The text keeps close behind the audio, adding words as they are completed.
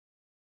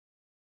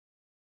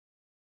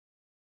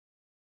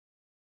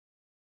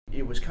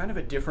it was kind of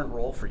a different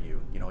role for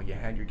you. You know, you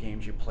had your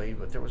games you played,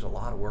 but there was a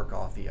lot of work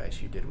off the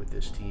ice you did with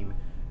this team.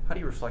 How do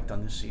you reflect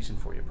on this season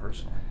for you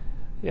personally?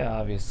 Yeah,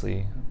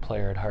 obviously, a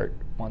player at heart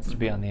wants to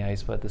be on the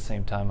ice, but at the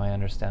same time, I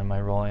understand my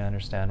role. I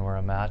understand where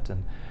I'm at,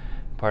 and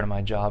part of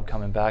my job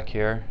coming back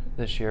here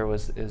this year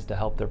is to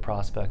help their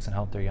prospects and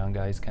help their young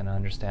guys kind of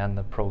understand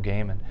the pro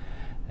game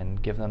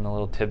and give them a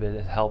little tidbit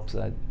that helps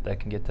that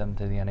can get them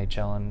to the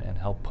NHL and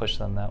help push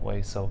them that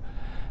way. So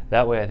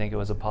that way, I think it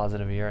was a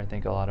positive year. I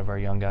think a lot of our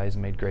young guys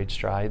made great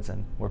strides,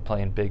 and we're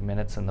playing big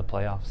minutes in the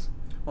playoffs.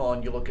 Well,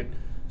 and you look at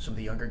some of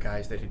the younger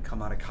guys that had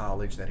come out of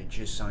college that had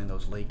just signed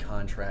those late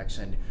contracts,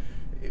 and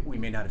we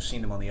may not have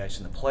seen them on the ice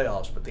in the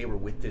playoffs, but they were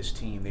with this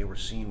team. They were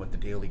seeing what the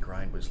daily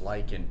grind was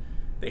like, and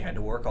they had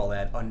to work all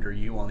that under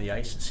you on the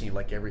ice, it seemed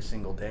like, every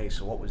single day.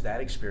 So what was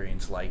that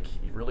experience like,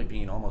 really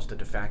being almost a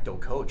de facto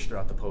coach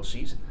throughout the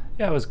postseason?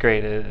 Yeah, it was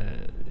great.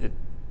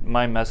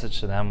 My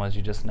message to them was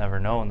you just never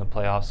know. In the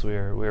playoffs, we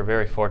were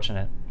very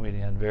fortunate. We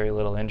had very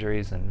little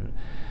injuries and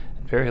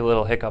very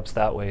little hiccups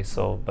that way.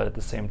 So, but at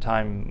the same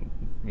time,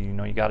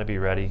 you got to be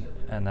ready,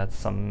 and that's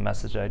some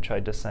message I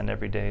tried to send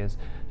every day. Is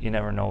you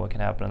never know what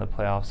can happen in the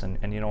playoffs,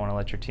 and you don't want to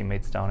let your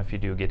teammates down if you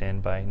do get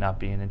in by not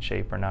being in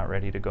shape or not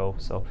ready to go.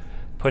 So,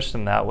 push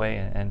them that way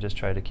and just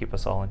try to keep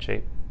us all in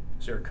shape.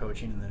 Is there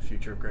coaching in the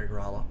future of Greg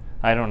Rallo?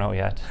 I don't know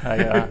yet.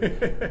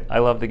 I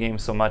love the game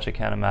so much I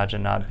can't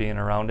imagine not being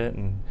around it,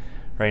 and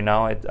right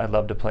now I'd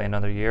love to play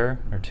another year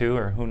or two,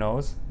 or who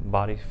knows. The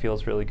body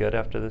feels really good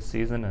after this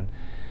season, and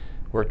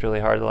worked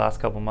really hard the last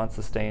couple months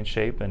to stay in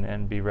shape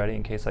and be ready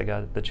in case I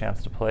got the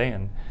chance to play.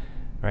 And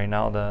right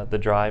now the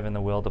drive and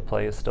the will to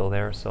play is still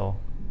there, so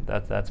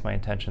that's my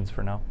intentions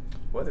for now.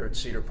 Whether it's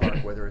Cedar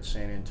Park, whether it's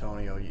San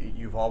Antonio,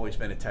 you've always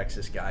been a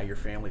Texas guy. Your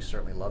family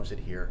certainly loves it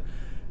here.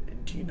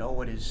 Do you know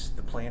what is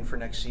the plan for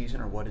next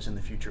season, or what is in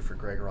the future for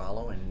Greg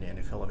Rallo, and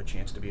if he'll have a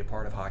chance to be a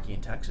part of hockey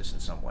in Texas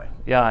in some way?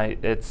 Yeah,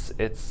 it's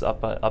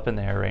up in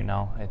the air right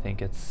now. I think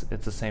it's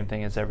the same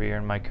thing as every year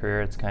in my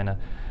career. It's kind of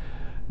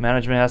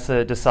management has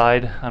to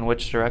decide on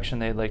which direction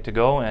they'd like to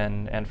go,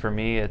 and for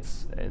me,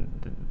 it's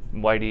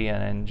Whitey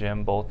and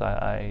Jim both.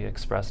 I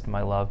expressed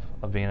my love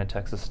of being a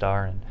Texas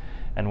Star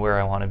and where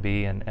I want to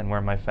be and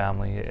where my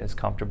family is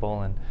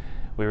comfortable, and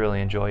we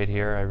really enjoy it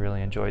here. I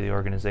really enjoy the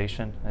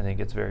organization. I think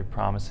it's very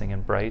promising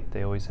and bright.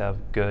 They always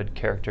have good,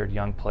 charactered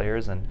young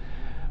players and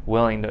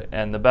willing to.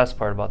 And the best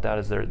part about that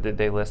is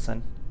they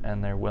listen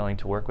and they're willing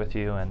to work with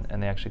you,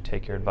 and they actually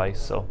take your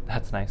advice. So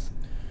that's nice.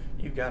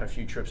 You've got a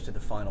few trips to the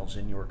finals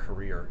in your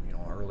career,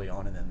 early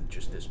on, and then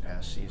just this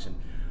past season.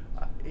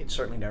 It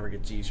certainly never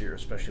gets easier,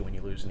 especially when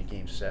you lose in a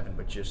Game 7,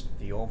 but just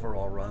the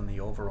overall run, the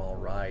overall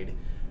ride.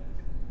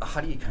 How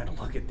do you kind of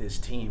look at this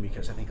team?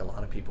 Because I think a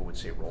lot of people would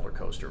say roller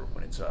coaster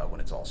when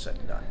it's all said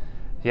and done.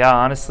 Yeah,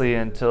 honestly,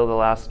 until the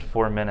last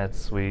 4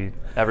 minutes,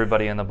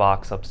 everybody in the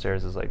box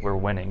upstairs is like, we're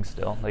winning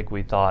still. Like,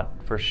 we thought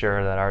for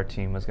sure that our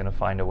team was going to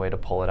find a way to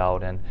pull it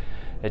out, and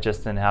it just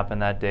didn't happen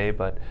that day.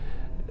 But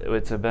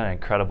it's been an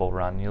incredible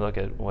run. You look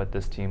at what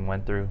this team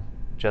went through,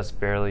 just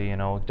barely,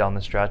 down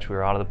the stretch. We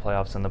were out of the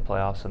playoffs, in the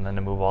playoffs, and then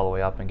to move all the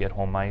way up and get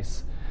home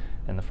ice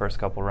in the first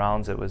couple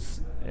rounds, it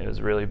was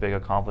a really big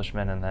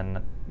accomplishment. And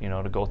then,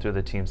 to go through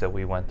the teams that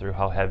we went through,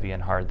 how heavy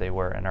and hard they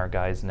were, and our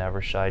guys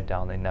never shied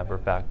down, they never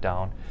backed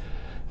down,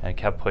 and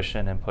kept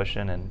pushing and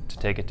pushing, and to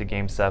take it to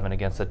Game 7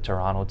 against a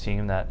Toronto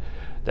team that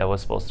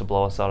was supposed to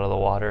blow us out of the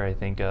water, I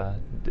think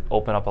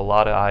opened up a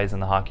lot of eyes in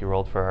the hockey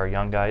world for our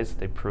young guys.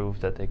 They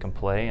proved that they can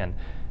play, and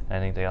I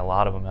think a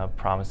lot of them have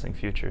promising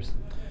futures.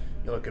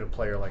 You look at a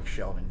player like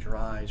Sheldon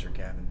Dries or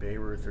Gavin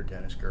Bayruth or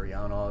Denis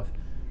Guryanov,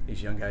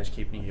 these young guys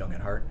keeping you young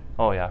at heart?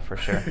 Oh yeah, for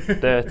sure.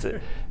 That's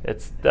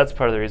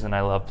part of the reason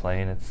I love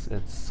playing. It's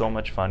so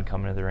much fun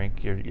coming to the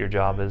rink. Your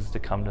job is to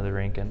come to the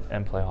rink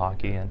and play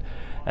hockey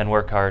and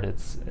work hard.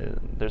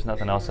 There's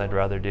nothing else I'd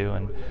rather do.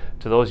 And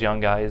to those young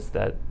guys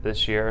that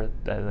this year,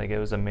 I think it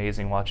was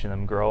amazing watching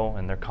them grow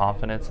and their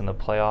confidence in the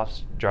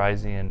playoffs.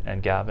 Drisey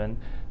and Gavin,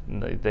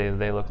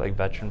 they look like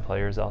veteran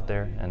players out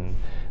there, and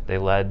they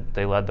led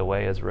the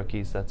way as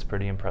rookies. That's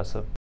pretty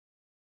impressive.